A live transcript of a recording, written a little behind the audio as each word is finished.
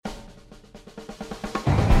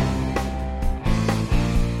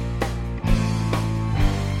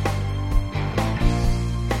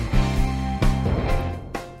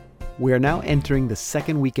We are now entering the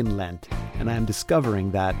second week in Lent, and I am discovering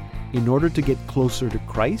that in order to get closer to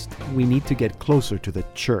Christ, we need to get closer to the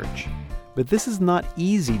church. But this is not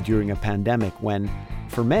easy during a pandemic when,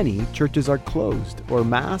 for many, churches are closed or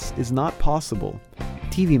Mass is not possible.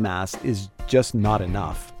 TV Mass is just not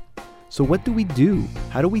enough. So what do we do?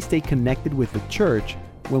 How do we stay connected with the church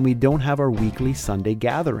when we don't have our weekly Sunday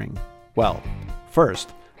gathering? Well, first,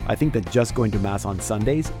 I think that just going to Mass on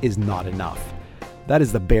Sundays is not enough. That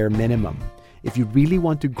is the bare minimum. If you really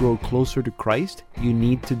want to grow closer to Christ, you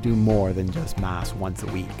need to do more than just Mass once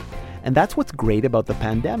a week. And that's what's great about the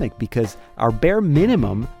pandemic, because our bare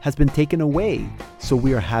minimum has been taken away. So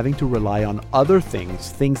we are having to rely on other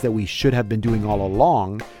things that we should have been doing all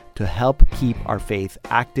along to help keep our faith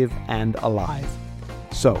active and alive.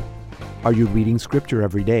 So, are you reading scripture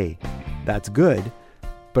every day? That's good.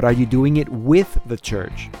 But are you doing it with the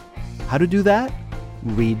church? How to do that?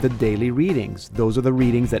 Read the daily readings. Those are the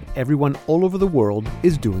readings that everyone all over the world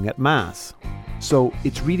is doing at Mass. So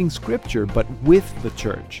it's reading scripture, but with the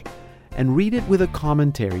church. And read it with a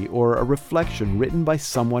commentary or a reflection written by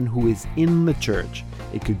someone who is in the church.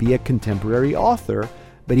 It could be a contemporary author,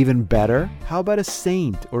 but even better, how about a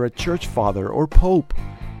saint or a church father or pope?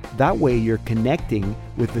 That way you're connecting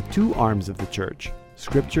with the two arms of the church,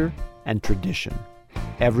 scripture and tradition.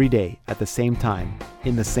 Every day, at the same time,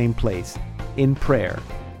 in the same place, in prayer,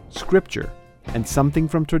 scripture, and something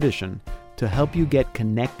from tradition to help you get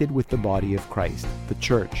connected with the body of Christ, the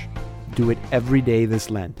church. Do it every day this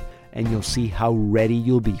Lent, and you'll see how ready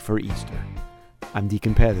you'll be for Easter. I'm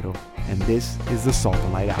Deacon Pedro, and this is the Salt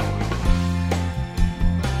and Light Hour.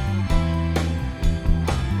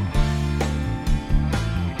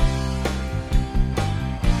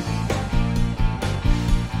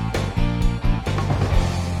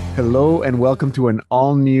 Hello and welcome to an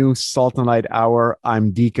all-new Salt and Light Hour.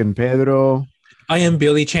 I'm Deacon Pedro. I am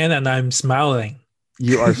Billy Chan and I'm smiling.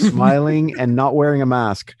 You are smiling and not wearing a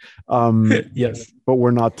mask. Yes. But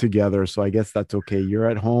we're not together, so I guess that's okay. You're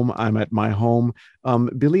at home, I'm at my home.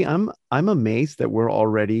 Billy, I'm amazed that we're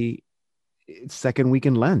already second week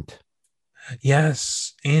in Lent.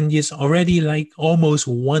 Yes, and it's already like almost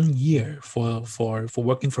 1 year for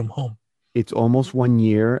working from home. It's almost 1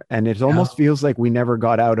 year, and it almost feels like we never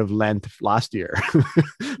got out of Lent last year.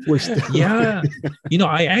 We're still yeah.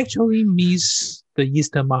 I actually miss the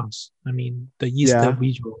Easter Mass. I mean, the Easter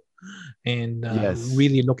visual. And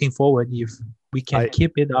really looking forward if we can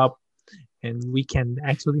keep it up and we can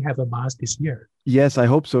actually have a Mass this year. Yes, I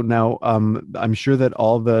hope so. Now, I'm sure that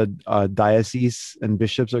all the dioceses and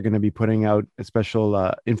bishops are going to be putting out a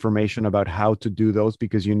special information about how to do those,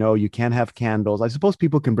 because you can't have candles. I suppose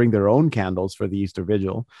people can bring their own candles for the Easter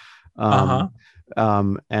Vigil. And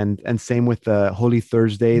same with the Holy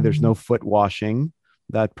Thursday. There's no foot washing.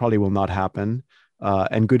 That probably will not happen.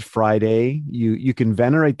 And Good Friday, you can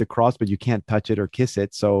venerate the cross, but you can't touch it or kiss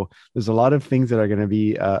it. So there's a lot of things that are going to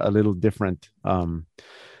be a little different.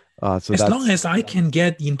 So as long as I can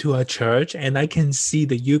get into a church and I can see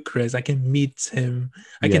the Eucharist, I can meet him,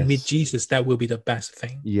 I can meet Jesus, that will be the best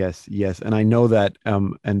thing. Yes. And I know that,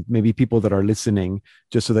 and maybe people that are listening,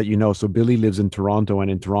 just so that you know, so Billy lives in Toronto,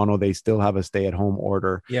 and in Toronto, they still have a stay-at-home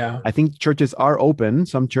order. Yeah. I think churches are open.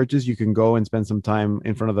 Some churches you can go and spend some time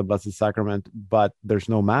in front of the Blessed Sacrament, but there's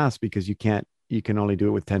no Mass because you can only do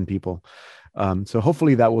it with 10 people. So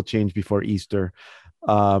hopefully that will change before Easter.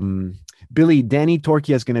 Billy, Danny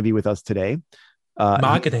Torquia is going to be with us today.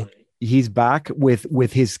 Marketing. He's back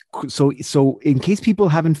with his, so in case people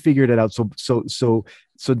haven't figured it out. So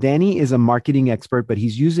Danny is a marketing expert, but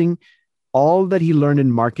he's using all that he learned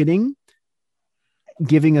in marketing,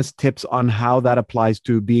 giving us tips on how that applies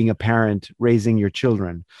to being a parent, raising your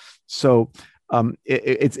children. So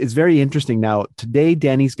it's very interesting. Now, today,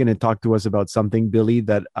 Danny's going to talk to us about something, Billy,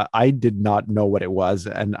 that I did not know what it was.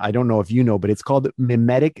 And I don't know if you know, but it's called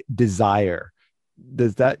mimetic desire.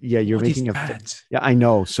 Does that, you're what making is that? Yeah, I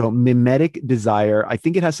know. So mimetic desire, I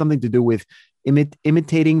think it has something to do with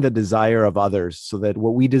imitating the desire of others, so that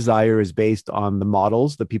what we desire is based on the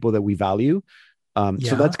models, the people that we value.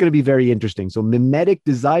 So that's going to be very interesting. So mimetic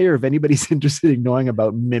desire, if anybody's interested in knowing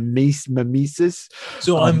about mimesis.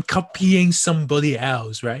 So I'm copying somebody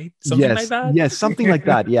else, right? Something like that? Yes, something like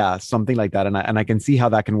that. Yeah, something like that. And I can see how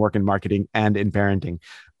that can work in marketing and in parenting.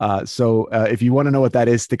 So if you want to know what that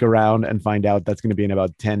is, stick around and find out. That's going to be in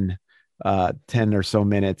about 10 or so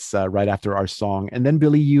minutes right after our song. And then,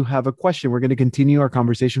 Billy, you have a question. We're going to continue our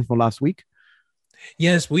conversation from last week.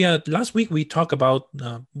 Yes, we are. Last week we talked about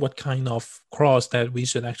what kind of cross that we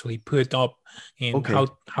should actually put up, and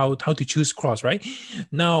how to choose cross. Right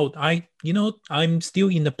now, I'm still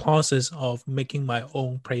in the process of making my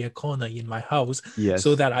own prayer corner in my house,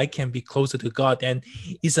 so that I can be closer to God. And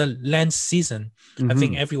it's a Lent season. I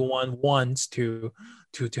think everyone wants to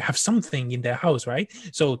have something in their house, right?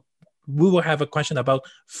 So we will have a question about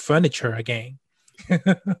furniture again.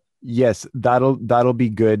 Yes, that'll be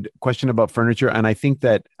good. Question about furniture. And I think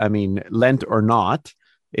that, I mean, Lent or not,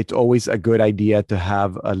 it's always a good idea to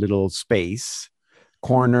have a little space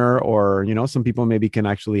corner, or, some people maybe can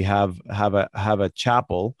actually have a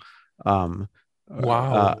chapel.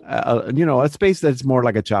 Wow. A space that's more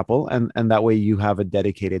like a chapel, and that way you have a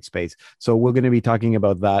dedicated space. So we're going to be talking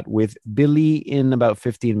about that with Billy in about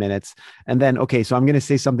 15 minutes. And then, okay, so I'm going to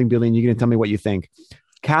say something, Billy, and you're going to tell me what you think.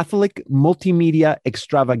 Catholic multimedia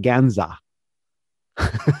extravaganza.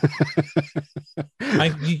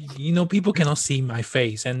 People cannot see my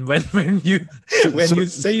face, and when you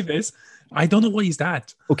say this, I don't know what is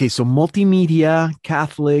that. Okay, so multimedia,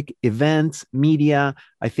 Catholic events, media.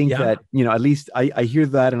 I think that, at least I hear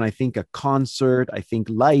that, and I think a concert, I think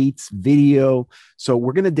lights, video. So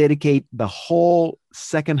we're going to dedicate the whole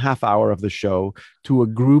second half hour of the show to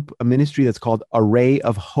a ministry that's called Array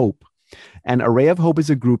of Hope. And Array of Hope is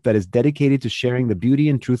a group that is dedicated to sharing the beauty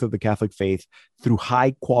and truth of the Catholic faith through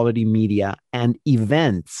high quality media and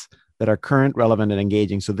events that are current, relevant, and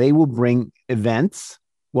engaging. So they will bring events.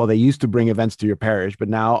 Well, they used to bring events to your parish, but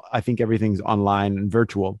now I think everything's online and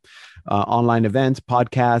virtual. Online events,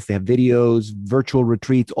 podcasts, they have videos, virtual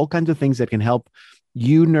retreats, all kinds of things that can help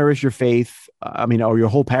you nourish your faith. Or your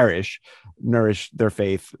whole parish nourish their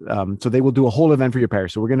faith. So they will do a whole event for your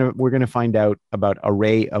parish. So we're gonna find out about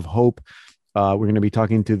Array of Hope. We're going to be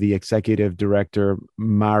talking to the executive director,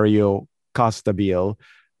 Mario Costabile,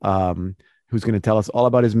 who's going to tell us all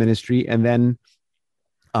about his ministry. And then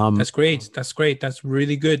that's great. That's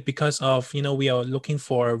really good, because of, we are looking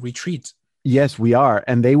for a retreat. Yes, we are.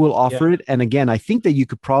 And they will offer it. And again, I think that you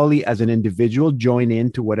could probably, as an individual, join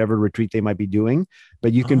into whatever retreat they might be doing,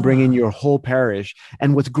 but you can bring in your whole parish.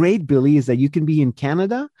 And what's great, Billy, is that you can be in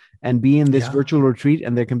Canada and be in this virtual retreat,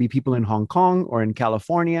 and there can be people in Hong Kong or in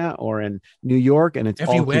California or in New York, and it's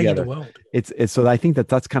everywhere all together. In the world. It's so I think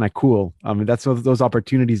that's kind of cool. That's those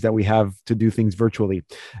opportunities that we have to do things virtually.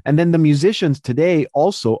 And then the musicians today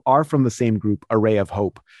also are from the same group, Array of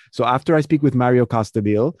Hope. So after I speak with Mario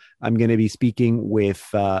Costabile, I'm going to be speaking with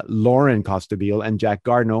Lauren Costabile and Jack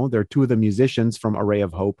Garno. They're two of the musicians from Array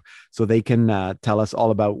of Hope. So they can tell us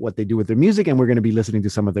all about what they do with their music, and we're going to be listening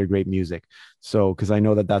to some of their great music. So, because I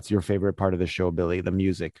know that that's your favorite part of the show, Billy, the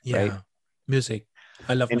music, right? Music.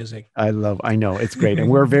 I love music. I know it's great. And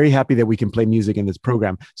we're very happy that we can play music in this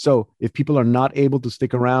program. So if people are not able to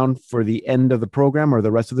stick around for the end of the program or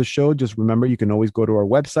the rest of the show, just remember, you can always go to our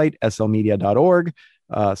website,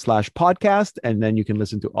 slmedia.org/podcast, and then you can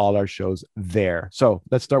listen to all our shows there. So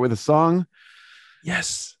let's start with a song.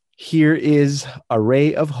 Yes. Here is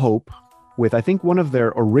Array of Hope with, I think, one of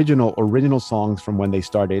their original songs from when they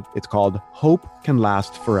started. It's called Hope Can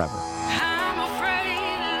Last Forever.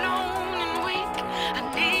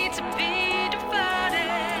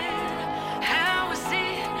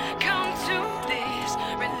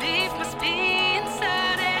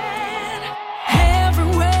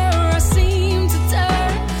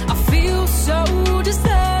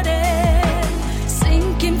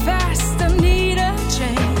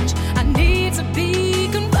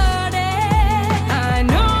 I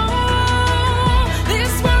know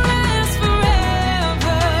this will last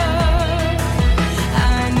forever.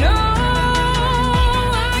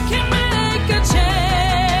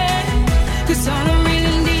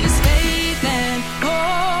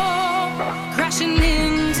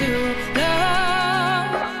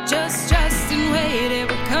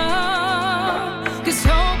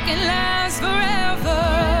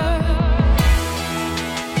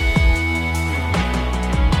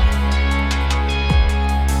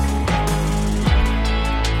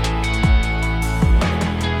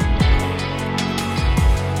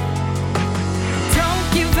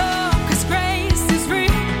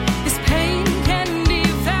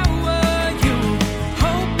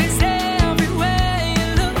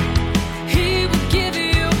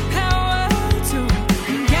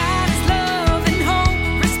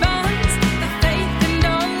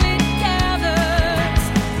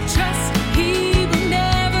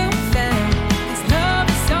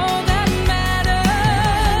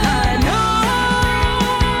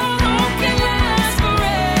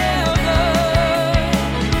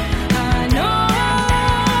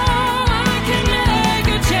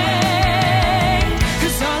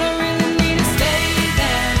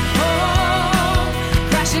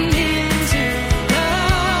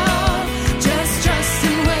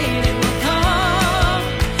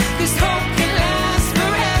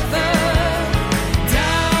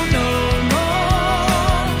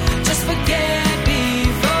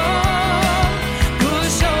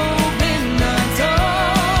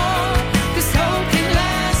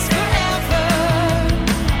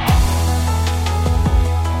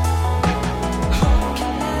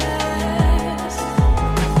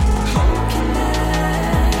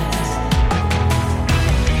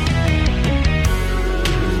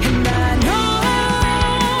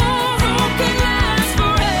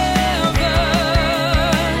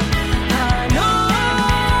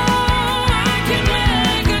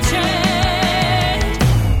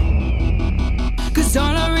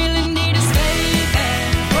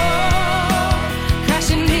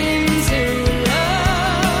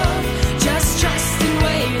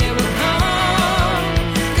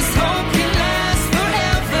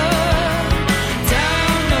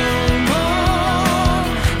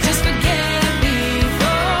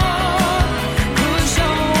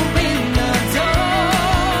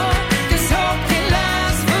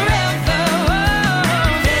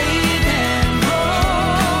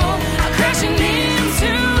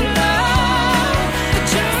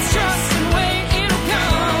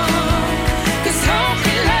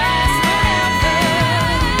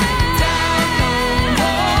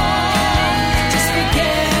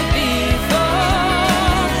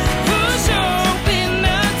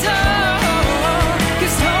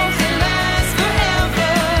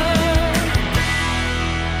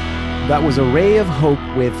 That was A Ray of Hope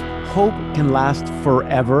with Hope Can Last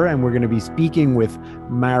Forever. And we're going to be speaking with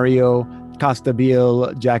Mario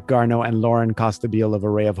Costabile, Jack Garno, and Lauren Costabile of A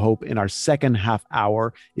Ray of Hope in our second half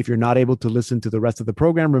hour. If you're not able to listen to the rest of the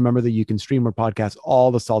program, remember that you can stream or podcast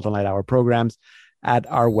all the Salt and Light Hour programs at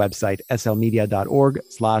our website,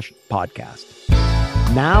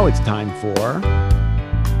 slmedia.org/podcast. Now it's time for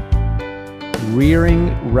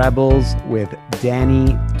Rearing Rebels with Danny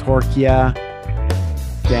Torchia.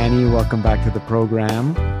 Danny, welcome back to the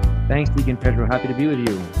program. Thanks, Deacon Pedro. Happy to be with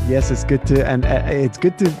you. Yes, it's good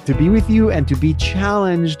to be with you and to be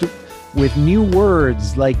challenged with new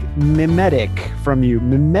words like mimetic from you.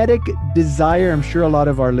 Mimetic desire. I'm sure a lot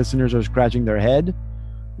of our listeners are scratching their head.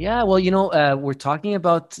 Yeah, well, we're talking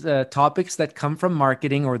about topics that come from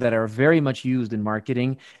marketing or that are very much used in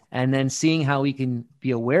marketing, and then seeing how we can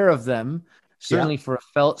be aware of them. Certainly for a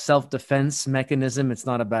self-defense mechanism, it's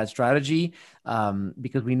not a bad strategy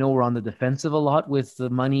because we know we're on the defensive a lot with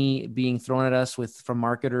the money being thrown at us from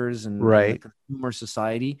marketers and the consumer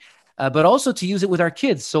society, but also to use it with our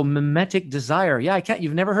kids. So mimetic desire. Yeah,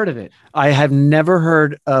 you've never heard of it. I have never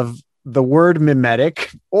heard of the word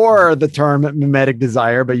mimetic or the term mimetic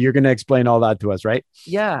desire, but you're going to explain all that to us, right?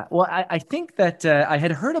 Yeah. Well, I think that I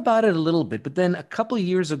had heard about it a little bit, but then a couple of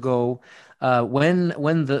years ago, when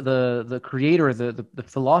the creator, the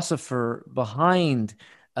philosopher behind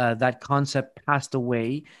that concept passed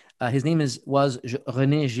away, his name was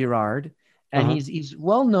René Girard, and he's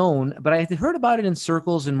well known. But I had heard about it in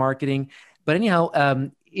circles in marketing. But anyhow,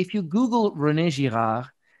 if you Google René Girard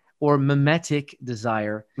or mimetic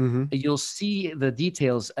desire, you'll see the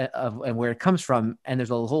details of and where it comes from, and there's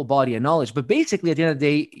a whole body of knowledge. But basically, at the end of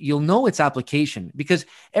the day, you'll know its application because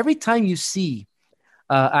every time you see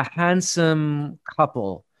a handsome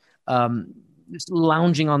couple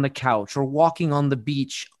lounging on the couch or walking on the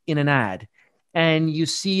beach in an ad, and you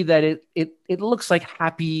see that it looks like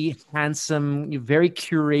happy, handsome, very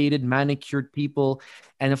curated, manicured people.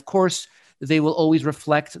 And of course, they will always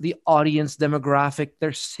reflect the audience demographic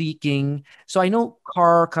they're seeking. So I know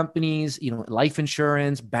car companies, life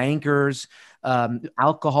insurance, bankers,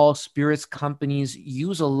 alcohol, spirits companies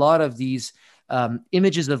use a lot of these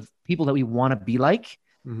images of people that we want to be like.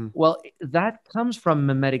 Well, that comes from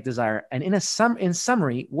mimetic desire. And in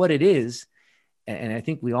summary, what it is, and I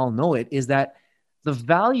think we all know it, is that the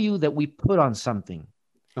value that we put on something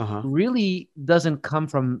really doesn't come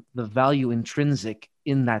from the value intrinsic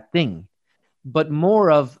in that thing, but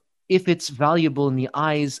more of if it's valuable in the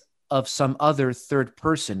eyes of some other third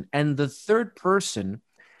person. And the third person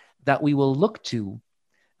that we will look to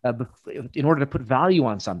in order to put value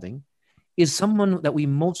on something is someone that we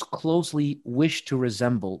most closely wish to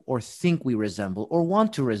resemble or think we resemble or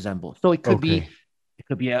want to resemble. So it could be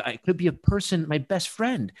a person, my best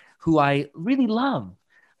friend, who I really love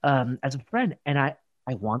as a friend, and I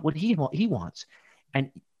want what he wants.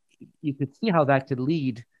 And you could see how that could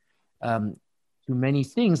lead to many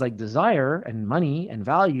things like desire and money and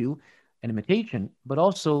value and imitation, but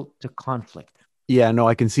also to conflict. Yeah, no,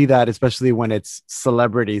 I can see that, especially when it's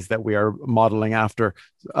celebrities that we are modeling after.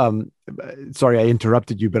 Sorry, I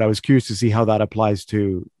interrupted you, but I was curious to see how that applies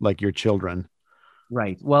to like your children.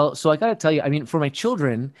 Right. Well, so I got to tell you, I mean, for my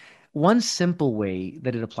children, one simple way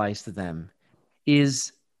that it applies to them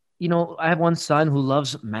is, I have one son who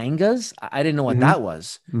loves mangas. I didn't know what that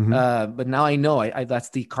was, but now I know. That's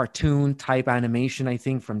the cartoon type animation, I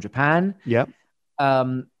think, from Japan. Yep.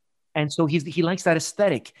 And so he likes that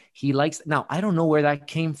aesthetic. Now, I don't know where that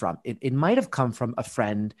came from. It might have come from a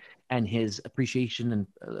friend and his appreciation and,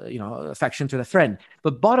 affection to the friend.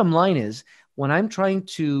 But bottom line is, when I'm trying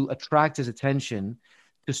to attract his attention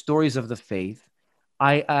to stories of the faith,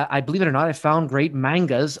 I believe it or not, I found great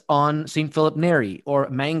mangas on St. Philip Neri or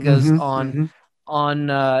mangas on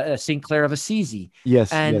St. Clare of Assisi.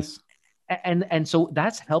 Yes. And so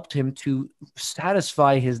that's helped him to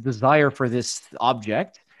satisfy his desire for this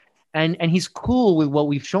object. And he's cool with what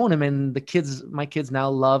we've shown him. And my kids now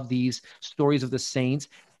love these stories of the saints.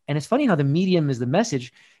 And it's funny how the medium is the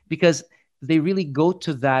message, because they really go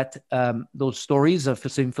to those stories of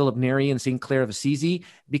St. Philip Neri and St. Clare of Assisi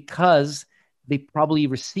because they probably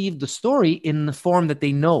received the story in the form that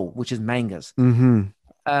they know, which is mangas. And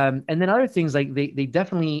then other things like they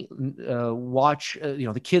definitely watch,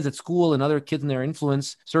 the kids at school and other kids in their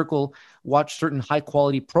influence circle watch certain high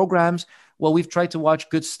quality programs. Well, we've tried to watch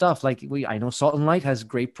good stuff. Like I know Salt and Light has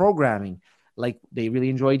great programming. Like they really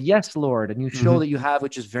enjoyed Yes, Lord, a new show that you have,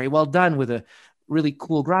 which is very well done with a really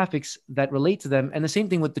cool graphics that relate to them. And the same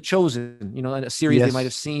thing with The Chosen, a series they might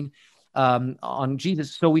have seen on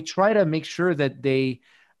Jesus. So we try to make sure that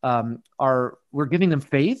we're giving them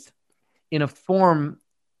faith in a form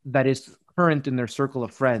that is current in their circle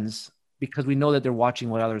of friends, because we know that they're watching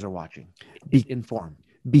what others are watching. Informed.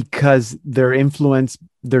 Because they're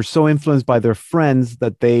so influenced by their friends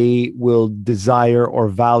that they will desire or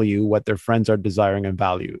value what their friends are desiring and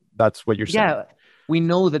value. That's what you're saying. Yeah, we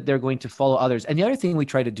know that they're going to follow others. And the other thing we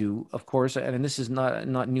try to do, of course, and this is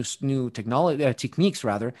not new technology techniques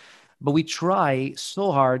rather, but we try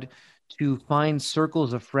so hard to find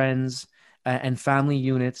circles of friends and family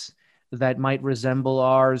units that might resemble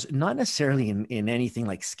ours, not necessarily in anything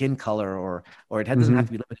like skin color or it doesn't have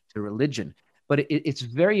to be limited to religion, but it's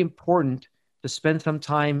very important to spend some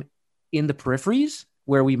time in the peripheries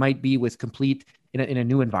where we might be with complete in a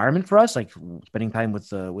new environment for us, like spending time with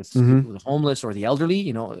the homeless or the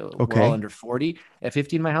elderly. We're all under 40 at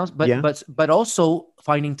 50 in my house, but also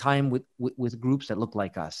finding time with groups that look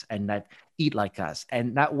like us and that eat like us,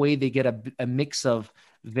 and that way they get a mix of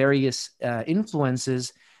various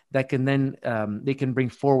influences that can then they can bring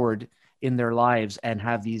forward in their lives and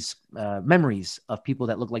have these memories of people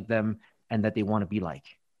that look like them and that they want to be like.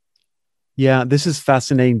 Yeah, this is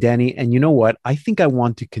fascinating, Danny. And you know what? I think I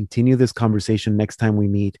want to continue this conversation next time we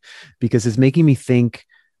meet, because it's making me think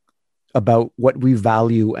about what we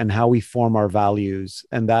value and how we form our values.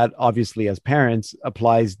 And that obviously as parents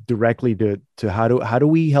applies directly to how do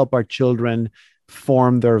we help our children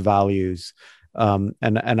form their values. And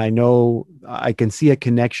I know I can see a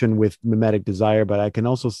connection with mimetic desire, but I can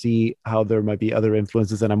also see how there might be other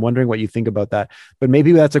influences. And I'm wondering what you think about that. But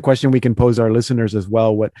maybe that's a question we can pose our listeners as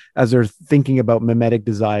well. As they're thinking about mimetic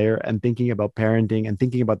desire and thinking about parenting and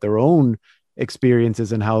thinking about their own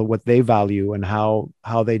experiences and what they value and how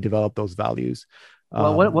they develop those values.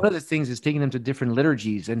 Well, one of the things is taking them to different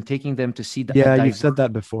liturgies and taking them to see. You've said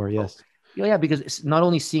that before. Yes. Yeah, because it's not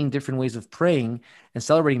only seeing different ways of praying and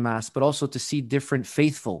celebrating Mass, but also to see different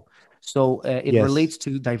faithful. So it relates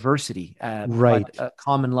to diversity, right? But a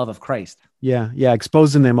common love of Christ. Yeah,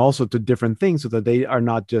 exposing them also to different things so that they are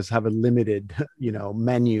not just have a limited,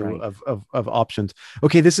 menu of options.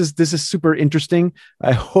 Okay, this is super interesting.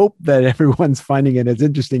 I hope that everyone's finding it as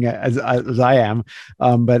interesting as I am.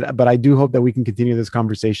 But I do hope that we can continue this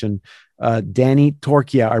conversation. Danny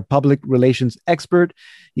Torchia, our public relations expert.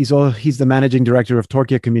 He's the managing director of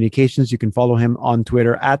Torchia Communications. You can follow him on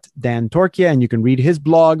Twitter at Dan Torchia, and you can read his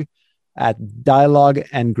blog at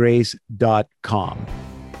dialogueandgrace.com.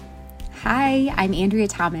 Hi, I'm Andrea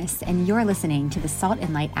Thomas, and you're listening to the Salt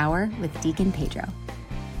and Light Hour with Deacon Pedro.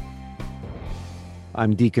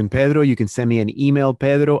 I'm Deacon Pedro. You can send me an email,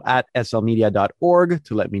 pedro@slmedia.org,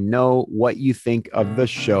 to let me know what you think of the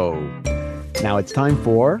show. Now it's time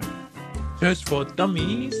for Church for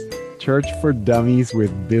Dummies. Church for Dummies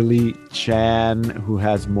with Billy Chan, who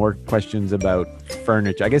has more questions about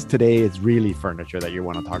furniture. I guess today it's really furniture that you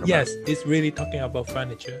want to talk about. Yes, it's really talking about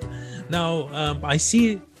furniture. Now, I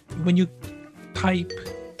see when you type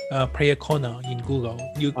prayer corner in Google,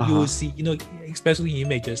 you will see, especially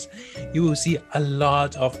images, you will see a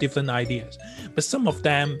lot of different ideas. But some of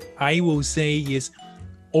them, I will say, is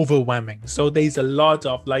overwhelming. So there's a lot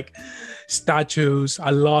of statues,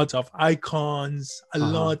 a lot of icons, a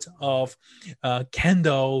lot of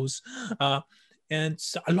candles, and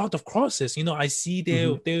a lot of crosses. I see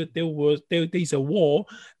there's a wall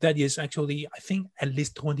that is actually, I think, at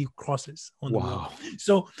least 20 crosses on the wall.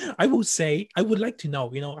 So I would like to know,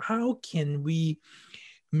 how can we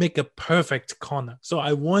make a perfect corner? So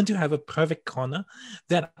I want to have a perfect corner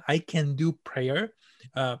that I can do prayer,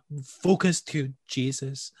 focus to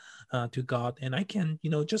Jesus, to God, and I can,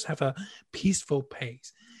 just have a peaceful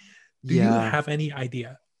pace. Do you have any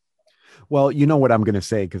idea? Well, you know what I'm going to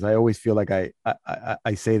say, because I always feel like I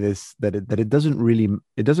say this, that it doesn't really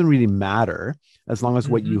matter as long as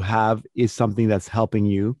what you have is something that's helping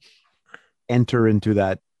you enter into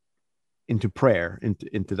prayer,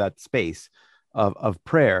 into that space of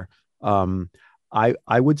prayer. I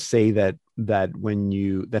would say that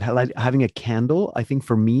having a candle, I think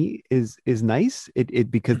for me is nice.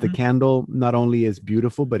 Because the candle not only is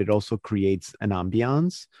beautiful, but it also creates an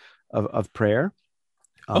ambiance of prayer.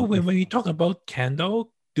 When we talk about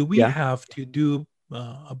candle, do we have to do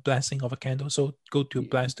a blessing of a candle? So go to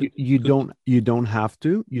bless. You don't have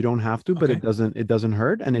to, but Okay. it doesn't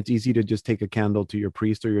hurt, and it's easy to just take a candle to your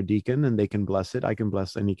priest or your deacon, and they can bless it. I can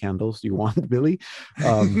bless any candles you want, Billy,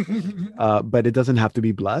 but it doesn't have to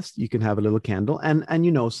be blessed. You can have a little candle, and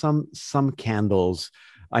some candles.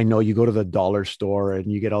 I know you go to the dollar store and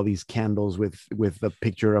you get all these candles with the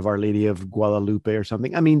picture of Our Lady of Guadalupe or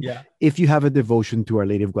something. I mean, if you have a devotion to Our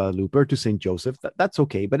Lady of Guadalupe or to Saint Joseph, that's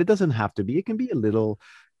okay, but it doesn't have to be. It can be a little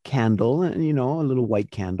candle, and a little white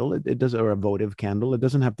candle. It does, or a votive candle. It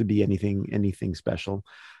doesn't have to be anything special.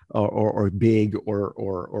 or big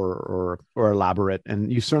or elaborate,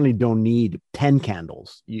 and you certainly don't need 10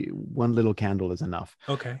 candles. One little candle is enough.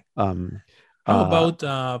 Okay. How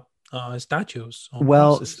about statues?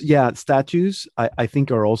 Well, crosses? yeah, statues I think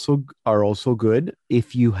are also good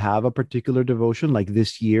if you have a particular devotion. Like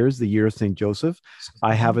this year's the year of Saint Joseph.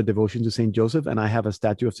 I have a devotion to Saint Joseph, and I have a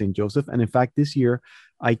statue of Saint Joseph. And in fact, this year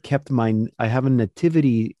I have a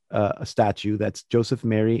nativity statue that's Joseph,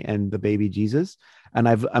 Mary, and the baby Jesus, and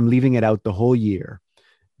I'm leaving it out the whole year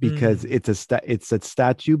because it's a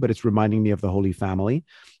statue, but it's reminding me of the Holy Family.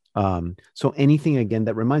 So anything again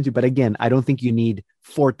that reminds you, but again, I don't think you need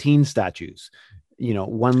 14 statues.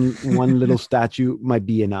 One little statue might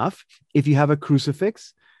be enough. If you have a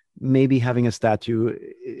crucifix, maybe having a statue,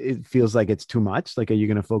 it feels like it's too much. Like, are you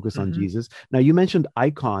going to focus on Jesus? Now, you mentioned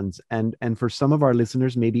icons, and for some of our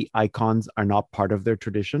listeners, maybe icons are not part of their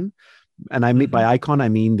tradition. And I mean, by icon, I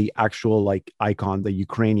mean the actual like icon, the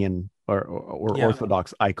Ukrainian or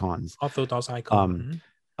Orthodox icons. Orthodox icon.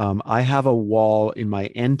 I have a wall in my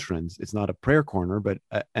entrance. It's not a prayer corner, but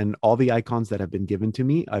and all the icons that have been given to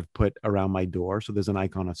me, I've put around my door. So there's an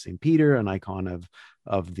icon of St. Peter, an icon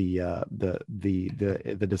of the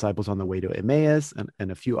disciples on the way to Emmaus,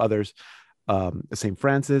 and a few others, St.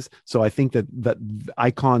 Francis. So I think that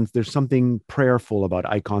icons, there's something prayerful about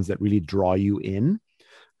icons that really draw you in.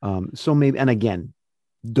 So maybe, and again,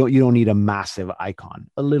 you don't need a massive icon,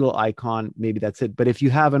 a little icon, maybe that's it. But if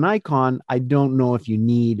you have an icon, I don't know if you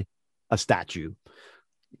need a statue.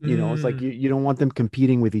 It's like you don't want them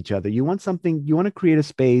competing with each other. You want to create a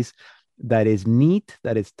space that is neat,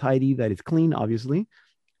 that is tidy, that is clean, obviously,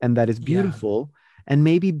 and that is beautiful. And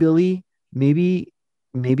maybe Billy, maybe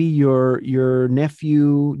your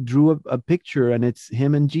nephew drew a picture and it's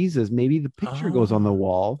him and Jesus. Maybe the picture goes on the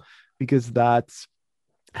wall because that's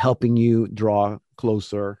helping you draw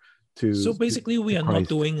closer to. So basically, we are not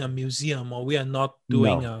doing a museum, or we are not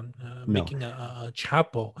doing making a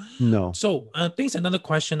chapel. No. So there's another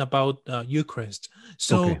question about Eucharist.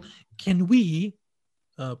 So can we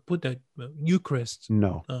put the Eucharist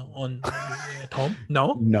on at home?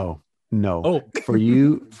 No. Oh. for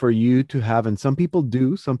you to have, and some people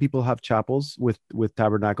do. Some people have chapels with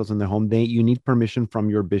tabernacles in their home. You need permission from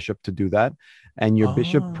your bishop to do that, and your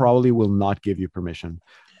bishop probably will not give you permission.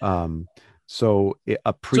 So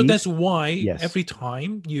that's why every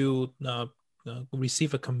time you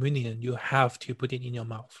receive a communion, you have to put it in your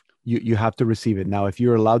mouth. You have to receive it. Now, if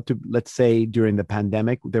you're allowed to, let's say during the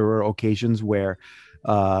pandemic, there were occasions where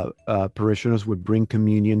parishioners would bring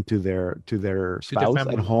communion to their spouse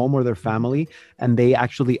at home or their family, and they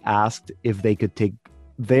actually asked if they could take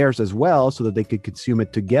theirs as well so that they could consume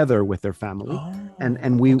it together with their family.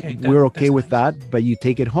 And we're okay with that, but you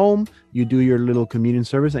take it home, you do your little communion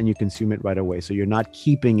service, and you consume it right away. So you're not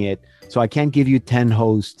keeping it. So I can't give you 10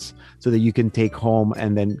 hosts so that you can take home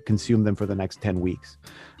and then consume them for the next 10 weeks.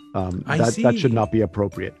 That should not be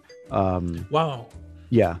appropriate. Wow.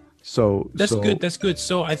 Yeah. So that's good.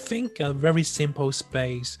 So I think a very simple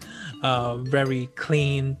space, very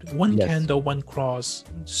clean, one candle, one cross,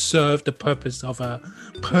 serve the purpose of a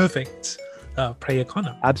perfect prayer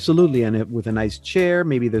corner. Absolutely. And with a nice chair,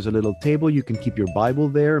 maybe there's a little table, you can keep your Bible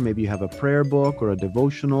there. Maybe you have a prayer book or a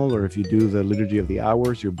devotional, or if you do the Liturgy of the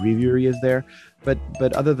Hours, your breviary is there. But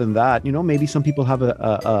other than that, maybe some people have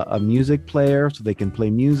a music player so they can play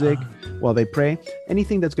music while they pray.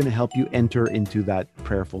 Anything that's going to help you enter into that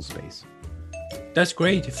prayerful space. That's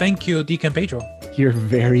great. Thank you, Deacon Pedro. You're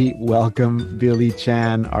very welcome, Billy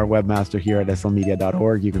Chan, our webmaster here at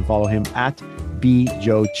slmedia.org. You can follow him at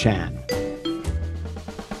bjoechan.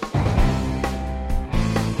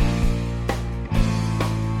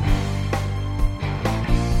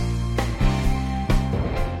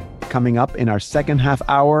 Coming up in our second half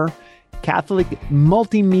hour, Catholic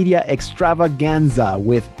multimedia extravaganza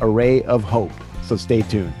with Array of Hope. So stay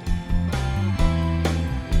tuned.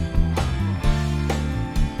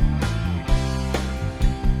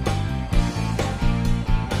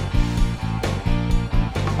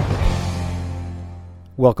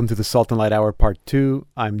 Welcome to the Salt and Light Hour Part 2.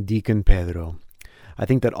 I'm Deacon Pedro. I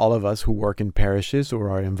think that all of us who work in parishes or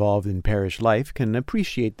are involved in parish life can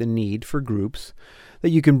appreciate the need for groups that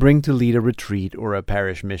you can bring to lead a retreat or a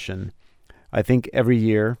parish mission. I think every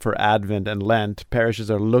year for Advent and Lent, parishes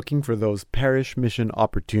are looking for those parish mission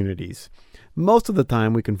opportunities. Most of the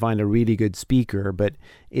time we can find a really good speaker, but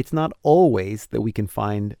it's not always that we can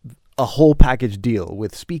find a whole package deal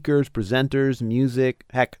with speakers, presenters, music,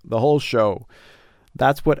 heck, the whole show.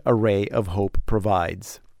 That's what Array of Hope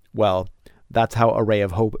provides. Well, that's how Array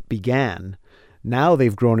of Hope began. Now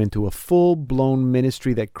they've grown into a full-blown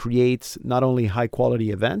ministry that creates not only high-quality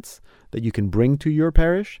events that you can bring to your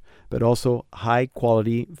parish, but also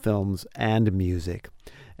high-quality films and music.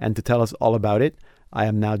 And to tell us all about it, I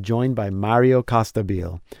am now joined by Mario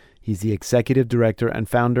Costabile. He's the executive director and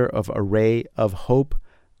founder of Array of Hope.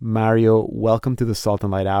 Mario, welcome to the Salt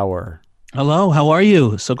and Light Hour. Hello, how are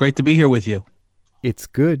you? So great to be here with you. It's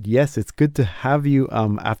good. Yes, it's good to have you.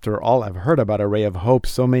 After all, I've heard about Array of Hope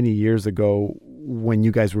so many years ago when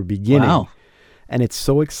you guys were beginning. Wow. And it's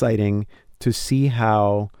so exciting to see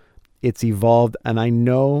how it's evolved. And I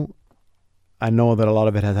know that a lot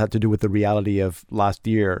of it has had to do with the reality of last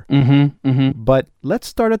year. But let's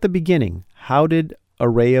start at the beginning. How did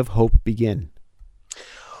Array of Hope begin?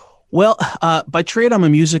 Well, by trade, I'm a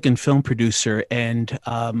music and film producer, and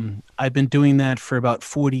I've been doing that for about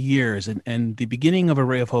 40 years. And the beginning of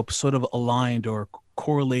Array of Hope sort of aligned or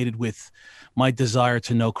correlated with my desire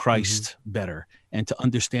to know Christ better and to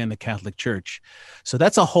understand the Catholic Church. So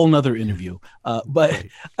that's a whole nother interview. But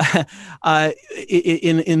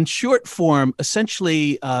in short form,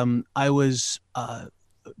 essentially, I was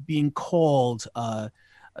being called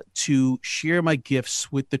to share my gifts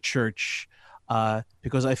with the church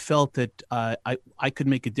because I felt that I could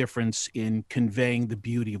make a difference in conveying the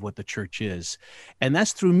beauty of what the church is. And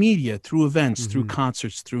that's through media, through events, through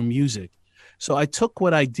concerts, through music. So I took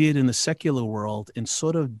what I did in the secular world and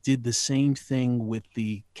sort of did the same thing with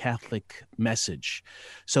the Catholic message.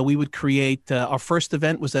 So we would create, our first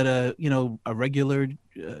event was at a regular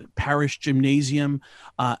parish gymnasium.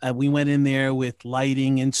 And we went in there with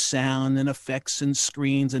lighting and sound and effects and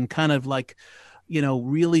screens and kind of like,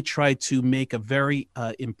 really tried to make a very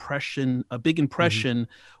big impression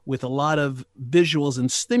with a lot of visuals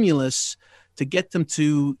and stimulus to get them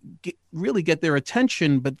to really get their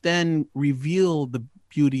attention, but then reveal the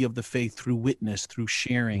beauty of the faith through witness, through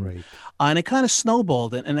sharing. Right. And it kind of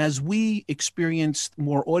snowballed. And as we experienced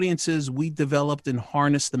more audiences, we developed and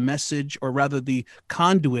harnessed the message, or rather the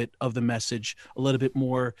conduit of the message, a little bit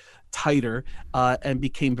more tighter, and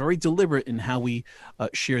became very deliberate in how we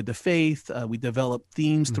shared the faith. We developed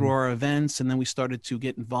themes through our events, and then we started to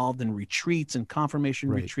get involved in retreats and confirmation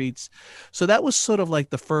retreats. So that was sort of like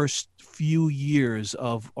the first few years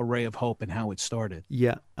of Array of Hope and how it started.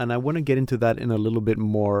 Yeah, and I want to get into that in a little bit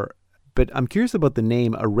more, but I'm curious about the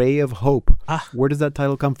name Array of Hope. Where does that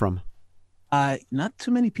title come from? Not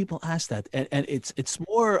too many people ask that, and it's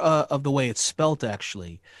more of the way it's spelt.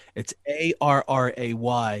 Actually, it's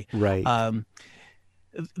ARRAY. Right.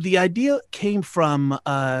 The idea came from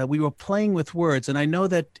we were playing with words, and I know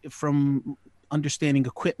that from understanding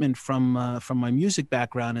equipment from my music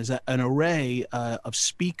background is that an array of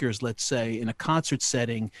speakers, let's say in a concert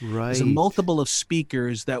setting, is a multiple of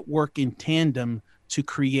speakers that work in tandem to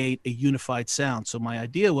create a unified sound. So my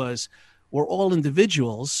idea was, we're all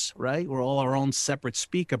individuals, right? We're all our own separate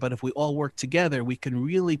speaker, but if we all work together, we can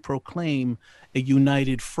really proclaim a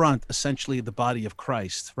united front, essentially the body of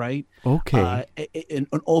Christ, right? Okay. And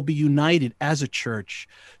all be united as a church.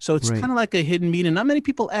 So it's kind of like a hidden meaning. Not many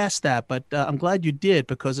people ask that, but I'm glad you did,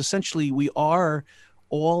 because essentially we are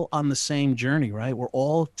all on the same journey, right? We're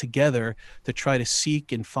all together to try to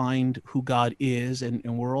seek and find who God is, and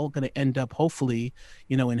we're all going to end up, hopefully,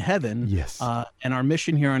 in heaven. Yes. And our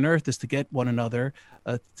mission here on earth is to get one another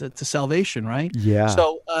to salvation, right? Yeah.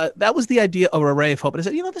 So that was the idea of Array of Hope. And I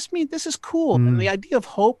said, this is cool. And the idea of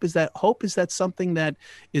hope is that something that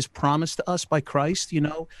is promised to us by Christ.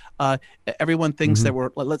 Everyone thinks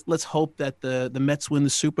that let's hope that the Mets win the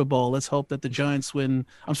Super Bowl. Let's hope that the Giants win.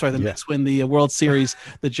 I'm sorry, the Mets win the World Series.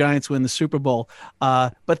 The Giants win the Super Bowl.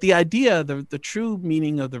 But the idea, the true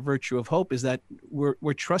meaning of the virtue of hope is that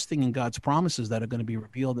we're trusting in God's promises that are going to be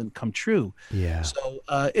revealed and come true. Yeah. So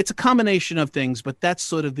it's a combination of things, but that's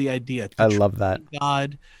sort of the idea. I love that.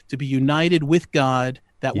 God, to be united with God,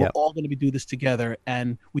 that we're all going to do this together,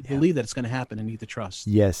 and we believe that it's going to happen and need to trust.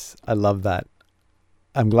 Yes, I love that.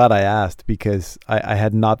 I'm glad I asked, because I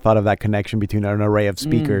had not thought of that connection between an array of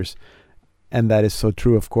speakers. And that is so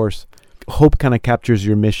true, of course. Hope kind of captures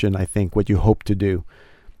your mission, I think, what you hope to do.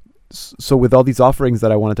 So with all these offerings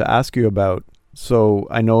that I wanted to ask you about, so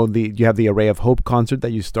I know you have the Array of Hope concert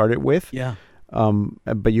that you started with. Yeah.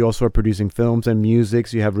 But you also are producing films and music.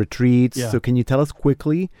 So you have retreats. Yeah. So can you tell us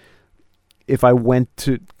quickly, if I went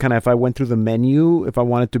through the menu, if I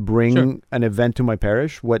wanted to bring an event to my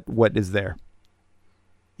parish, what is there?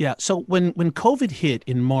 Yeah. So when COVID hit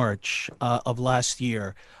in March of last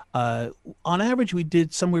year, On average, we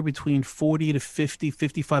did somewhere between 40 to 50,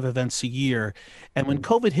 55 events a year. And when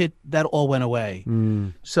COVID hit, that all went away.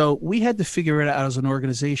 So we had to figure it out as an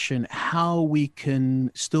organization how we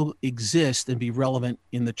can still exist and be relevant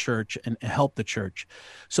in the church and help the church.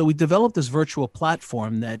 So we developed this virtual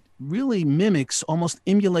platform that really mimics, almost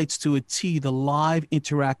emulates to a T, the live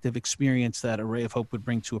interactive experience that Array of Hope would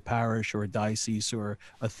bring to a parish or a diocese or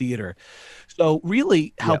a theater. So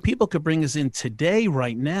really how people could bring us in today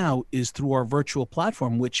right now is through our virtual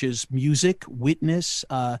platform, which is music, witness.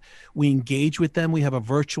 We engage with them. We have a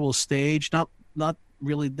virtual stage, not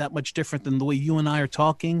really that much different than the way you and I are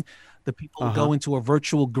talking. The people go into a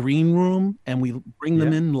virtual green room and we bring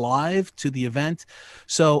them in live to the event.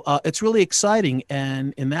 So it's really exciting.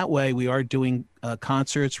 And in that way, we are doing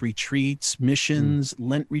concerts, retreats, missions,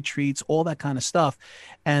 Lent retreats, all that kind of stuff.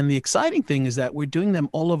 And the exciting thing is that we're doing them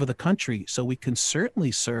all over the country. So we can certainly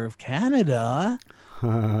serve Canada.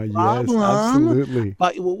 Yes, absolutely.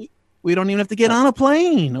 But we don't even have to get on a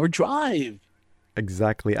plane or drive.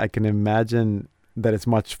 Exactly. I can imagine that it's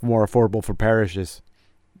much more affordable for parishes.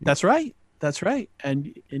 That's right. That's right.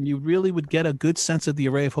 And you really would get a good sense of the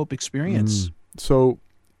Array of Hope experience. So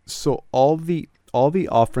all the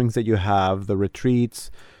offerings that you have, the retreats,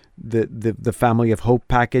 the Family of Hope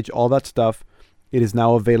package, all that stuff, it is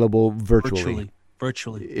now available virtually.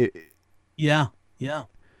 Yeah.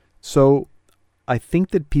 So I think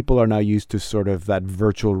that people are now used to sort of that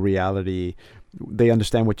virtual reality. They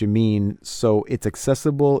understand what you mean. So it's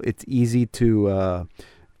accessible. It's easy to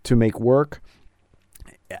make work.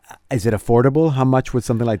 Is it affordable? How much would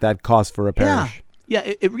something like that cost for a parish? Yeah.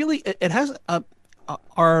 It really has.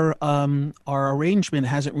 Our arrangement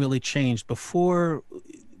hasn't really changed. Before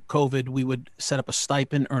COVID, we would set up a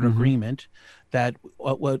stipend or an agreement that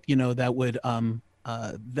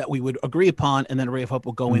that we would agree upon, and then Array of Hope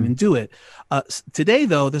will go in and do it. Today,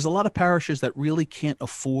 though, there's a lot of parishes that really can't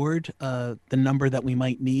afford the number that we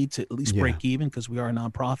might need to at least break even, because we are a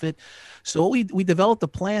nonprofit. So we developed a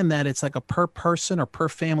plan that it's like a per person or per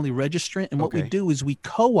family registrant, and what we do is we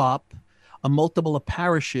co-op a multiple of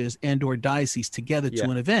parishes and or dioceses together to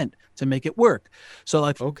an event to make it work. So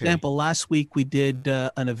like, for example, last week we did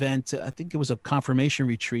an event, I think it was a confirmation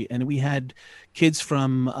retreat, and we had kids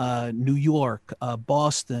from New York,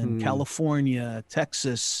 Boston, California,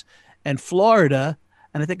 Texas, and Florida,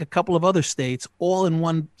 and I think a couple of other states all in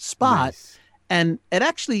one spot. Nice. And it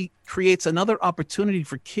actually creates another opportunity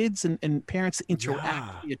for kids and parents to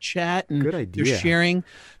interact via chat, and they're sharing.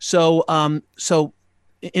 So,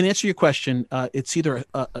 in answer to your question, it's either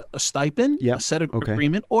a stipend, a set of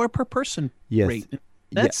agreement, or a per person rate.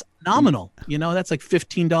 That's nominal. That's like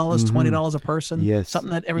 $15, $20 a person,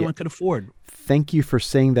 something that everyone could afford. Thank you for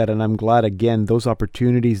saying that. And I'm glad, again, those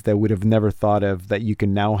opportunities that would have never thought of, that you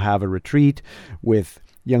can now have a retreat with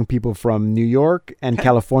young people from New York and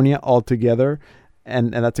California all together.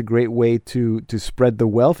 And that's a great way to spread the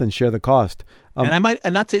wealth and share the cost. And I might,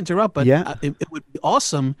 and not to interrupt, but it would be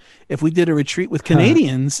awesome if we did a retreat with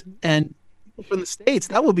Canadians and people from the States.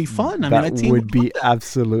 That would be fun. That would be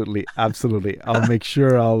absolutely. I'll make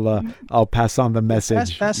sure I'll pass on the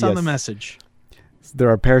message. Pass on the message. There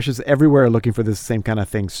are parishes everywhere looking for this same kind of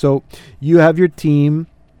thing. So you have your team.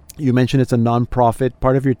 You mentioned it's a nonprofit.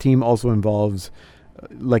 Part of your team also involves,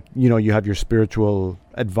 you have your spiritual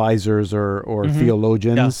advisors or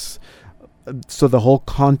theologians. So the whole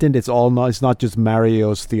content, it's not just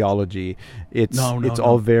Mario's theology. It's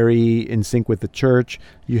all very in sync with the church.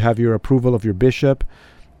 You have your approval of your bishop.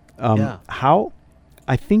 How?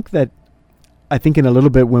 I think in a little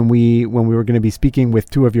bit when we were going to be speaking with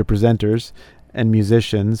two of your presenters and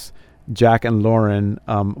musicians, Jack and Lauren,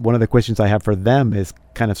 one of the questions I have for them is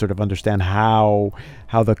kind of sort of understand how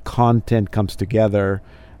the content comes together.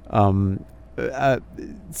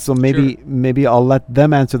 So maybe I'll let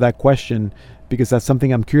them answer that question, because that's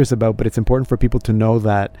something I'm curious about. But it's important for people to know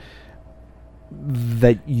that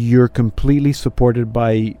you're completely supported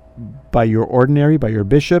by your ordinary, by your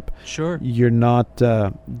bishop. Sure. You're not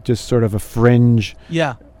just sort of a fringe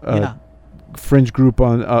fringe group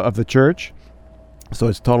of the church. So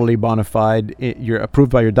it's totally bona fide. You're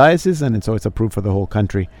approved by your diocese, and so it's approved for the whole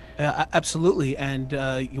country. Absolutely. And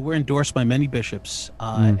we're endorsed by many bishops.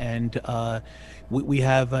 And we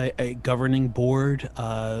have a governing board.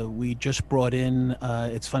 We just brought in,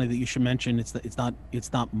 it's funny that you should mention,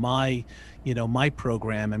 it's not my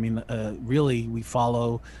program. I mean, really, we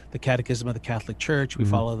follow the Catechism of the Catholic Church. We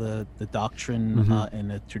follow the doctrine and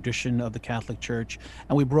the tradition of the Catholic Church.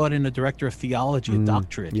 And we brought in a director of theology, a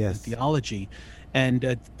doctorate in theology.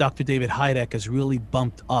 And Dr. David Heideck has really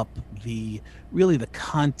bumped up the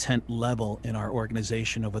content level in our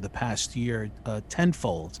organization over the past year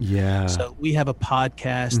tenfold. Yeah. So we have a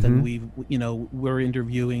podcast, and we're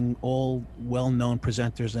interviewing all well-known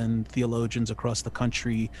presenters and theologians across the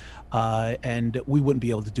country, and we wouldn't be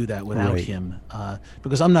able to do that without him,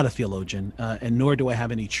 because I'm not a theologian, and nor do I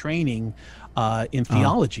have any training in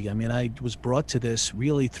theology. I mean, I was brought to this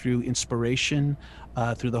really through inspiration,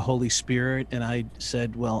 through the Holy Spirit, and I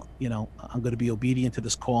said, well, I'm going to be obedient to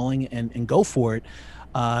this calling and go for it,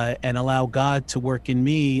 and allow God to work in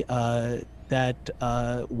me, that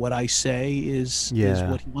what I say is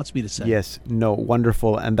what he wants me to say. Yes, no,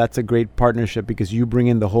 wonderful. And that's a great partnership, because you bring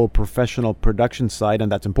in the whole professional production side,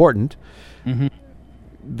 and that's important. Mm-hmm.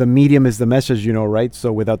 The medium is the message, right?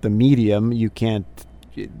 So without the medium, you can't,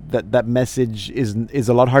 that message is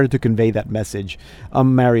a lot harder to convey that message.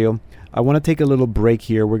 Mario, I want to take a little break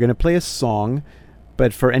here. We're going to play a song,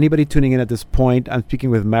 but for anybody tuning in at this point, I'm speaking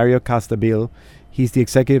with Mario Castabil. He's the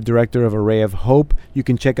executive director of Array of Hope. You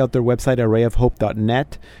can check out their website,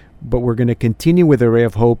 arrayofhope.net. But we're going to continue with Array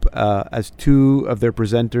of Hope as two of their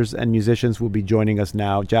presenters and musicians will be joining us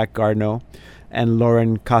now, Jack Garneau and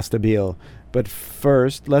Lauren Castabil. But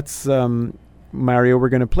first, let's, Mario, we're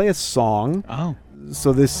going to play a song. Oh.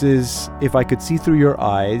 So this is If I Could See Through Your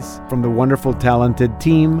Eyes from the wonderful, talented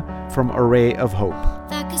team from Array of Hope.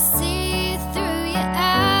 If I could see through your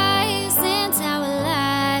eyes and how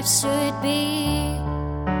life should be,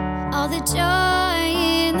 all the joy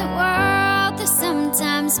in the world that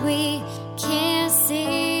sometimes we can't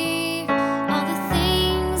see, all the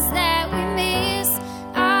things that we miss,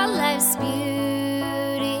 our life's beauty,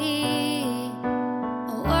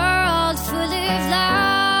 a world full of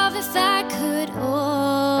love. If I could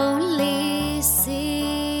only see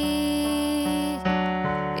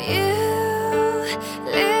you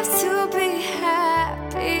live to be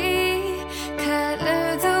happy,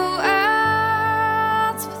 color the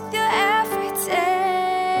world with your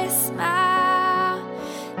everyday smile,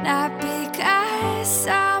 not because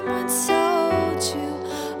someone told you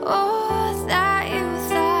or that you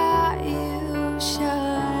thought you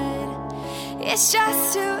should, it's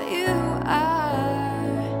just who you are.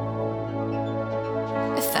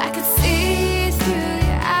 If I could see through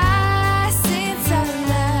your eyes into how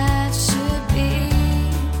life should be,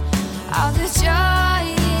 all the joy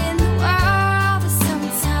in the world that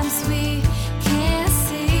sometimes we can't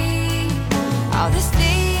see, all the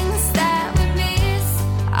things that we miss,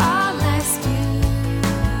 our life's beauty,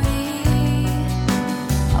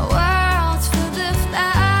 a world full of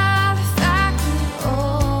love. If I could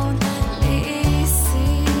only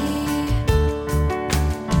see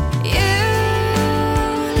you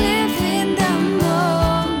live in the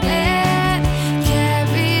moment,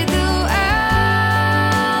 carry the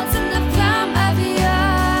world in the palm of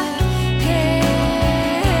your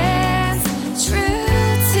hands, true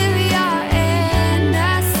to your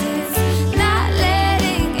innocence, not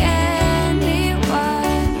letting anyone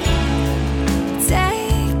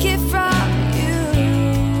take it from you.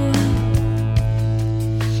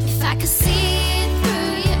 If I could see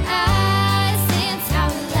through your eyes into how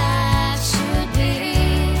life should be,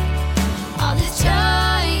 all the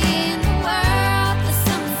joy in the world that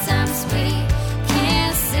sometimes we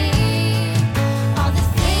can't see, all the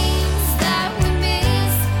things that we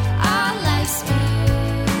miss, our life's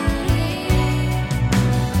beauty,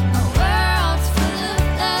 a world full of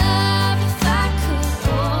love. If I could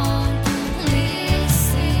only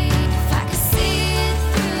see, if I could see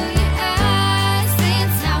through your eyes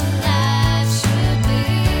into how life should be,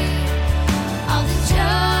 all the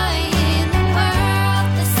joy in the world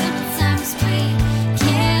that sometimes we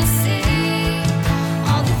can't see,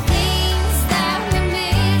 all the things that we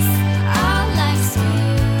miss, our life's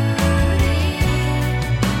beauty,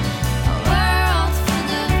 a world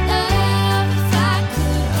full of love. If I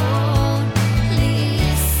could only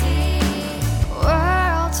see,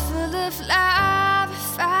 world full of love.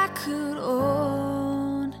 If I could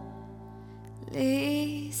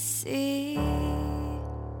only see.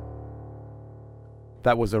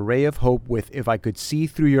 That was Array of Hope with If I Could See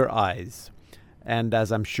Through Your Eyes. And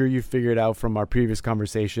as I'm sure you figured out from our previous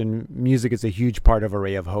conversation, music is a huge part of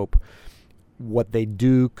Array of Hope. What they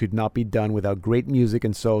do could not be done without great music.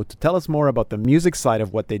 And so to tell us more about the music side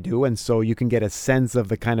of what they do, and so you can get a sense of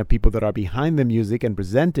the kind of people that are behind the music and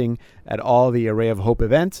presenting at all the Array of Hope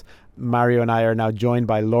events, Mario and I are now joined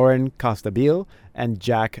by Lauren Castabil and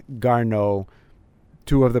Jack Garneau,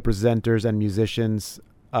 two of the presenters and musicians.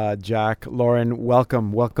 Jack, Lauren,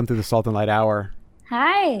 welcome to the Salt and Light Hour.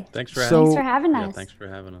 Hi. Thanks So- Thanks for having us. Yeah, thanks for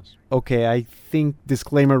having us. Okay, I think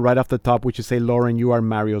disclaimer right off the top, we should say, Lauren, you are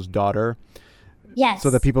Mario's daughter. Yes. So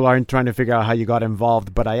that people aren't trying to figure out how you got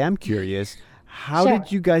involved, but I am curious. How Sure.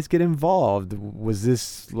 did you guys get involved? Was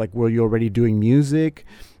this like, were you already doing music?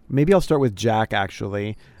 Maybe I'll start with Jack,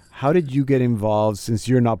 actually. How did you get involved since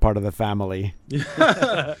you're not part of the family?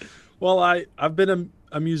 Well, I've been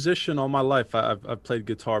a musician all my life. I've played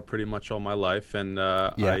guitar pretty much all my life, and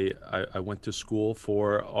I went to school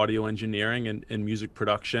for audio engineering and music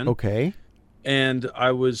production. Okay. And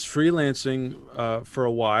I was freelancing for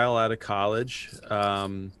a while out of college,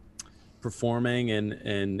 performing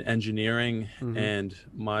and engineering. And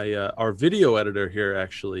our video editor here,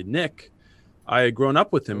 actually, Nick, I had grown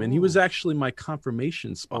up with him, and he was actually my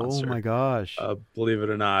confirmation sponsor. Oh my gosh. Believe it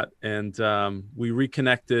or not. And we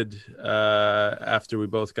reconnected after we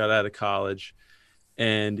both got out of college.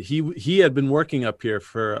 And he had been working up here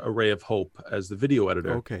for A Ray of Hope as the video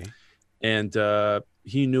editor. Okay. And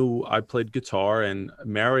he knew I played guitar, and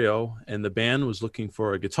Mario and the band was looking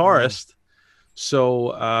for a guitarist.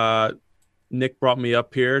 So Nick brought me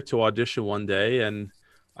up here to audition one day, and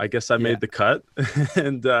I guess I made the cut.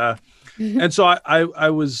 And so I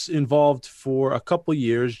was involved for a couple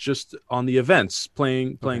years just on the events,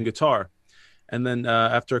 playing guitar. And then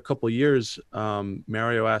after a couple years,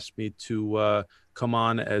 Mario asked me to come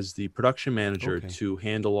on as the production manager to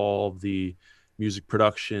handle all of the music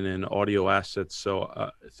production and audio assets. So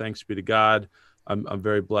thanks be to God, I'm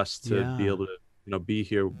very blessed to be able to be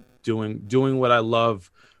here doing what I love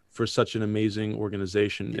for such an amazing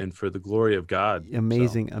organization and for the glory of God.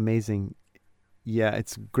 Amazing. Yeah,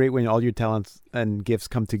 it's great when all your talents and gifts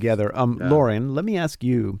come together. Lauren, let me ask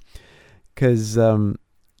you, because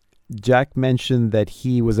Jack mentioned that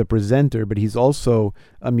he was a presenter, but he's also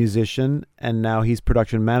a musician, and now he's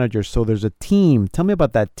production manager. So there's a team. Tell me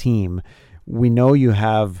about that team. We know you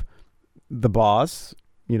have the boss,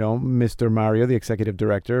 Mr. Mario, the executive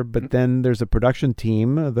director, but then there's a production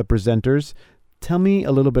team, the presenters. Tell me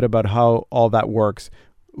a little bit about how all that works.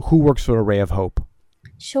 Who works for A Ray of Hope?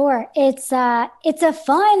 Sure. It's a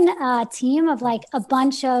fun team of like a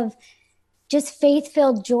bunch of just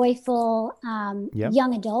faith-filled, joyful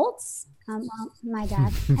young adults. Well, my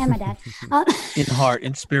dad and my dad. In heart,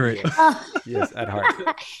 in spirit. Yes, at heart.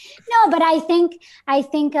 No, but I think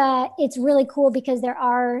it's really cool because there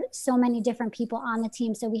are so many different people on the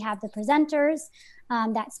team. So we have the presenters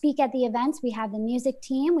that speak at the events. We have the music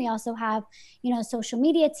team. We also have, social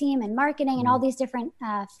media team and marketing and all these different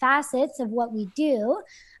facets of what we do.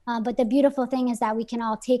 But the beautiful thing is that we can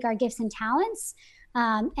all take our gifts and talents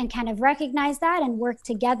and kind of recognize that and work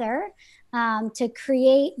together to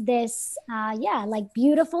create this,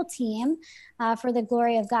 beautiful team for the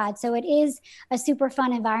glory of God. So it is a super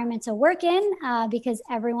fun environment to work in because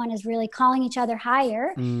everyone is really calling each other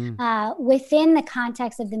higher within the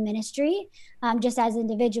context of the ministry, just as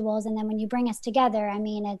individuals. And then when you bring us together, I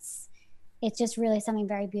mean, it's just really something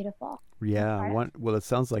very beautiful. Yeah. Well, it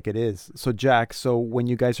sounds like it is. So Jack, when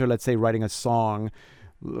you guys are, let's say, writing a song,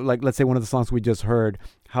 like let's say one of the songs we just heard,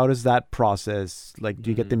 how does that process, like,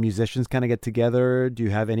 do you get the musicians kind of get together? Do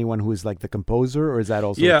you have anyone who is like the composer, or is that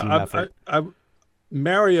also a team effort?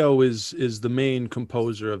 Mario is the main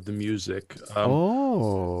composer of the music.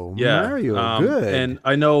 Mario, good. And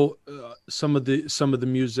I know some of the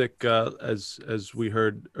music, as we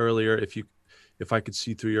heard earlier, if I could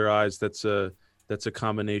see through your eyes, that's a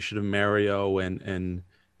combination of Mario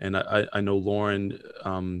and I know Lauren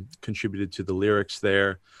contributed to the lyrics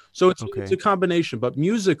there. So it's a combination, but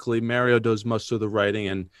musically Mario does most of the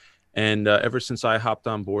writing, and ever since I hopped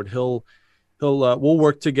on board, we'll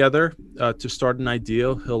work together to start an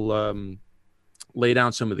idea. He'll lay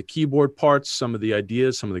down some of the keyboard parts, some of the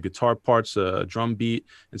ideas, some of the guitar parts, a drum beat,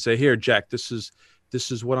 and say, "Here, Jack, this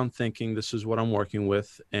is what I'm thinking. This is what I'm working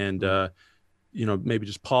with," and maybe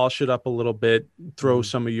just polish it up a little bit, throw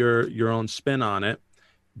some of your own spin on it,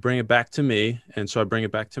 bring it back to me. And so I bring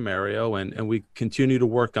it back to Mario, and we continue to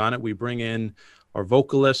work on it. We bring in our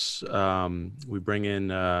vocalists, we bring in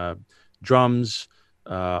drums.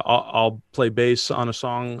 I'll play bass on a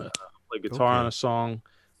song, play guitar on a song,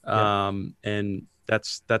 and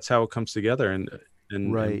that's how it comes together.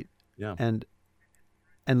 And right, and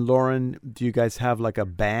And Lauren, do you guys have like a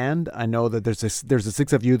band? I know that there's a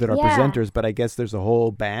six of you that are presenters, but I guess there's a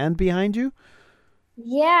whole band behind you.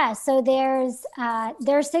 Yeah, so there's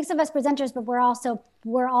six of us presenters, but we're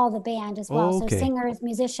all the band as well. So singers,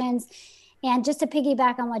 musicians, and just to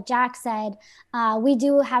piggyback on what Jack said, we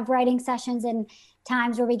do have writing sessions and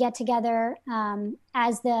times where we get together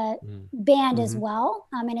as the band as well,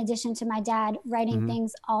 in addition to my dad writing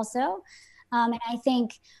things also. And I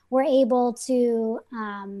think we're able to,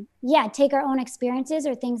 take our own experiences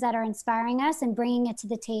or things that are inspiring us and bringing it to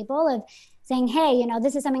the table of saying, hey, you know,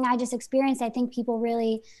 this is something I just experienced. I think people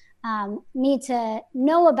really need to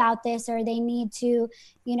know about this, or they need to,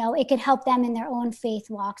 you know, it could help them in their own faith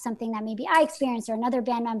walk, something that maybe I experienced or another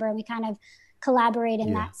band member, and we kind of collaborate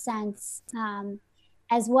in that sense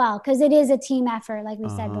as well, because it is a team effort, like we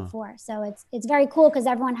said before. So it's very cool because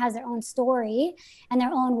everyone has their own story and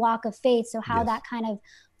their own walk of faith. So how that kind of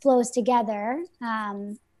flows together,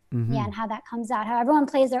 and how that comes out, how everyone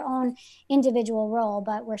plays their own individual role,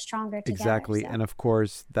 but we're stronger together. Exactly. So. And of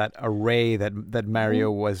course, that array that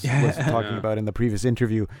Mario was talking about in the previous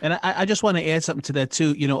interview. And I just want to add something to that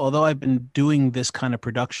too. You know, although I've been doing this kind of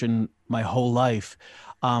production my whole life,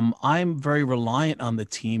 I'm very reliant on the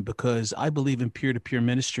team because I believe in peer-to-peer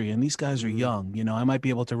ministry, and these guys are young. You know, I might be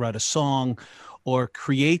able to write a song or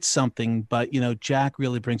create something, but, you know, Jack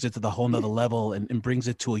really brings it to the whole nother level and brings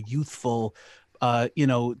it to a youthful, you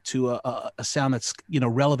know, to a sound that's, you know,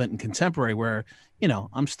 relevant and contemporary, where, you know,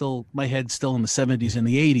 my head's still in the 70s and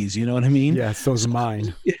the 80s, you know what I mean? Yeah, so's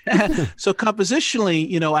mine. So compositionally,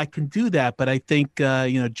 you know, I can do that, but I think,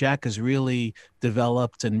 you know, Jack has really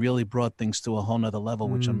developed and really brought things to a whole nother level,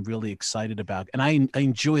 which I'm really excited about. And I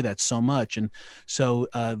enjoy that so much. And so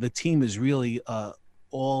the team is really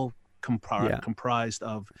all comprised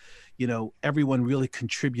of, you know, everyone really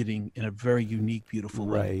contributing in a very unique, beautiful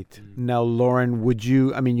way. Right. Now, Lauren,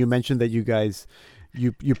 you mentioned that you guys,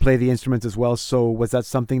 you play the instruments as well. So was that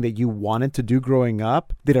something that you wanted to do growing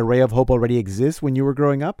up? Did Array of Hope already exist when you were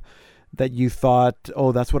growing up, that you thought,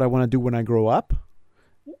 oh, that's what I want to do when I grow up?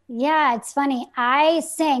 Yeah, it's funny. I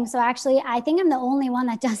sing. So actually, I think I'm the only one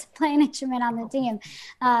that doesn't play an instrument on the team.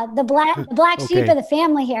 The black sheep of the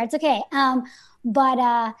family here. It's okay.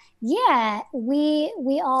 But yeah, we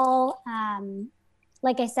all,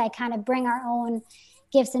 like I said, kind of bring our own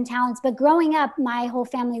gifts and talents. But growing up, my whole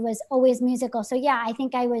family was always musical. So yeah, I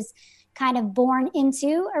think I was kind of born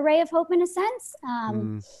into Array of Hope in a sense,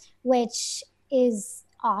 which is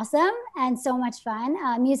awesome and so much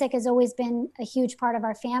fun. Music has always been a huge part of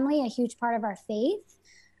our family, a huge part of our faith.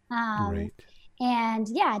 Right. And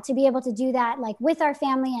yeah, to be able to do that, like with our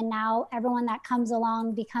family, and now everyone that comes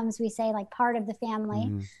along becomes, we say, like part of the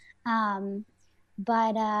family.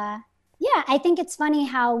 Yeah, I think it's funny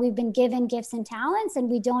how we've been given gifts and talents, and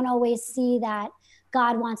we don't always see that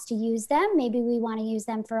God wants to use them. Maybe we want to use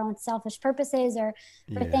them for our own selfish purposes, or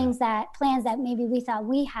for plans that maybe we thought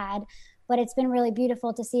we had. But it's been really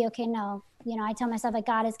beautiful to see, okay, no, you know, I tell myself, like,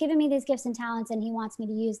 God has given me these gifts and talents and he wants me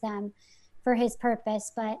to use them for his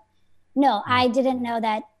purpose. But no, I didn't know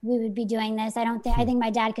that we would be doing this. I think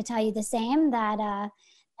my dad could tell you the same, that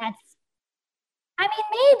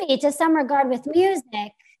maybe to some regard with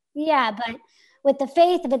music. Yeah, but with the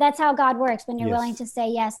faith, but that's how God works. When you're willing to say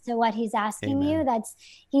yes to what he's asking you,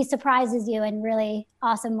 he surprises you in really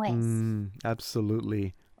awesome ways.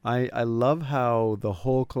 Absolutely. I love how the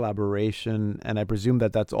whole collaboration, and I presume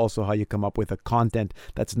that that's also how you come up with a content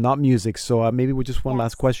that's not music. So maybe with just one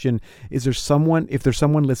last question, if there's someone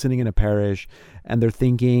listening in a parish and they're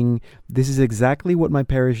thinking, this is exactly what my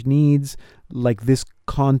parish needs, like this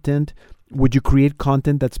content, would you create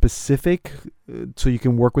content that's specific so you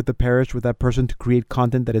can work with the parish, with that person, to create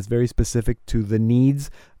content that is very specific to the needs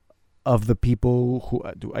of the people who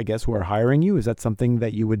are hiring you? Is that something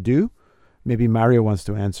that you would do? Maybe Mario wants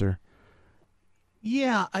to answer.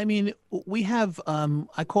 Yeah, I mean, we have,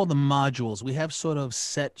 I call them modules. We have sort of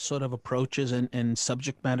set sort of approaches and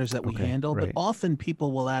subject matters that we handle. Right. But often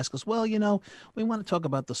people will ask us, well, you know, we want to talk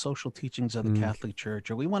about the social teachings of the Catholic Church,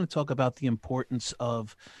 or we want to talk about the importance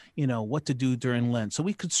of, you know, what to do during Lent. So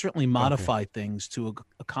we could certainly modify things to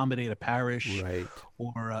accommodate a parish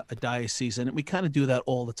or a diocese. And we kind of do that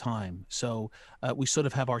all the time. So we sort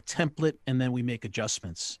of have our template and then we make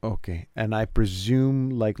adjustments. Okay. And I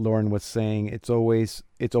presume, like Lauren was saying, it's always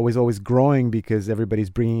growing because everybody's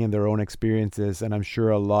bringing in their own experiences, and I'm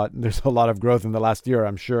sure there's a lot of growth in the last year,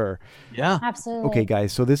 I'm sure. Yeah, absolutely. Okay,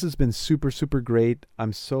 guys, so this has been super, super great.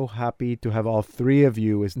 I'm so happy to have all three of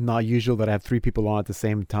you. It's not usual that I have three people on at the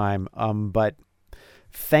same time, but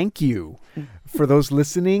thank you. For those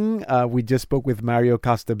listening, we just spoke with Mario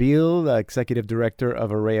Costabile, the Executive Director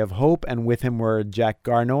of Array of Hope, and with him were Jack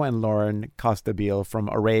Garno and Lauren Costabile from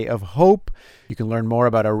Array of Hope. You can learn more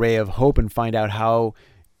about Array of Hope and find out how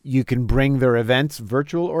you can bring their events,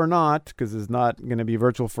 virtual or not, because it's not going to be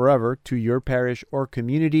virtual forever, to your parish or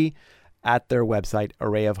community at their website,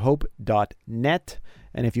 arrayofhope.net.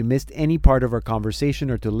 And if you missed any part of our conversation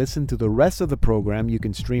or to listen to the rest of the program, you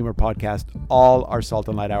can stream or podcast all our Salt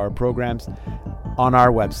and Light Hour programs on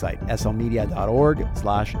our website,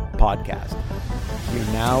 slmedia.org/podcast. Here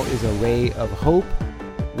now is Array of Hope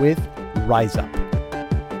with Rise Up.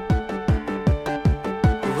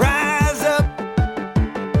 Rise up.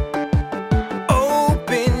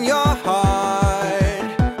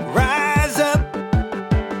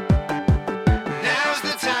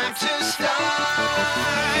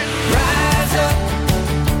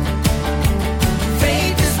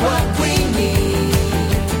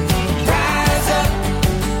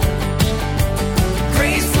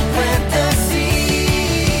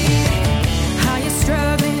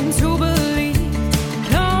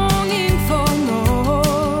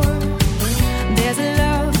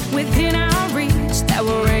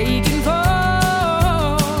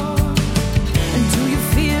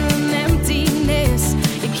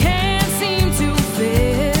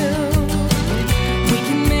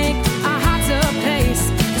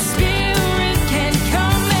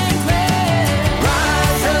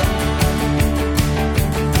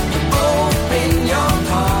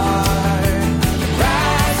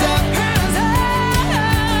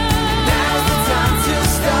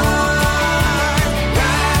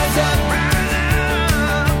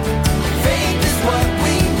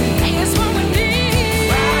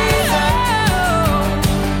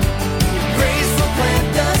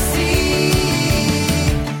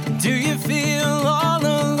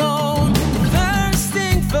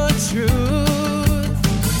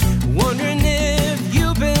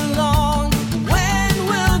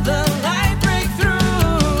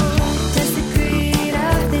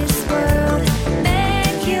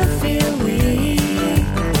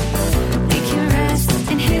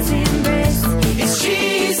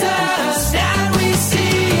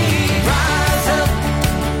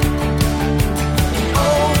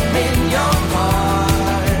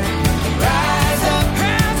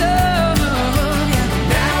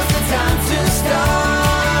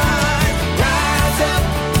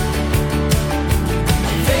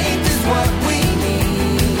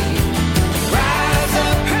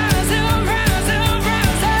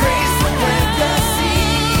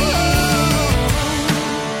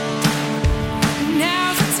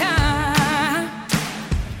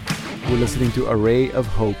 listening to Array of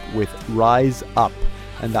Hope with Rise Up.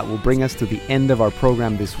 And that will bring us to the end of our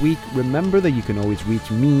program this week. Remember that you can always reach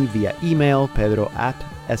me via email,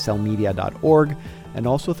 pedro@slmedia.org, and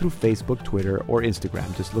also through Facebook, Twitter, or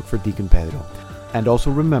Instagram. Just look for Deacon Pedro. And also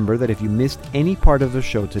remember that if you missed any part of the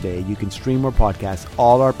show today, you can stream or podcast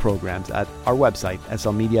all our programs at our website,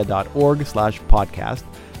 slmedia.org/podcast.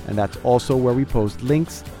 And that's also where we post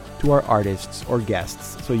links to our artists or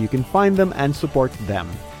guests, so you can find them and support them.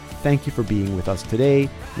 Thank you for being with us today.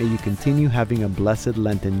 May you continue having a blessed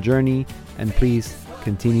Lenten journey, and please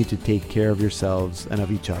continue to take care of yourselves and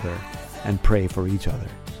of each other, and pray for each other.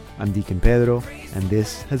 I'm Deacon Pedro, and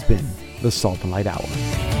this has been the Salt and Light Hour.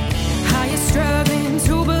 How you struggling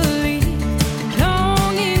to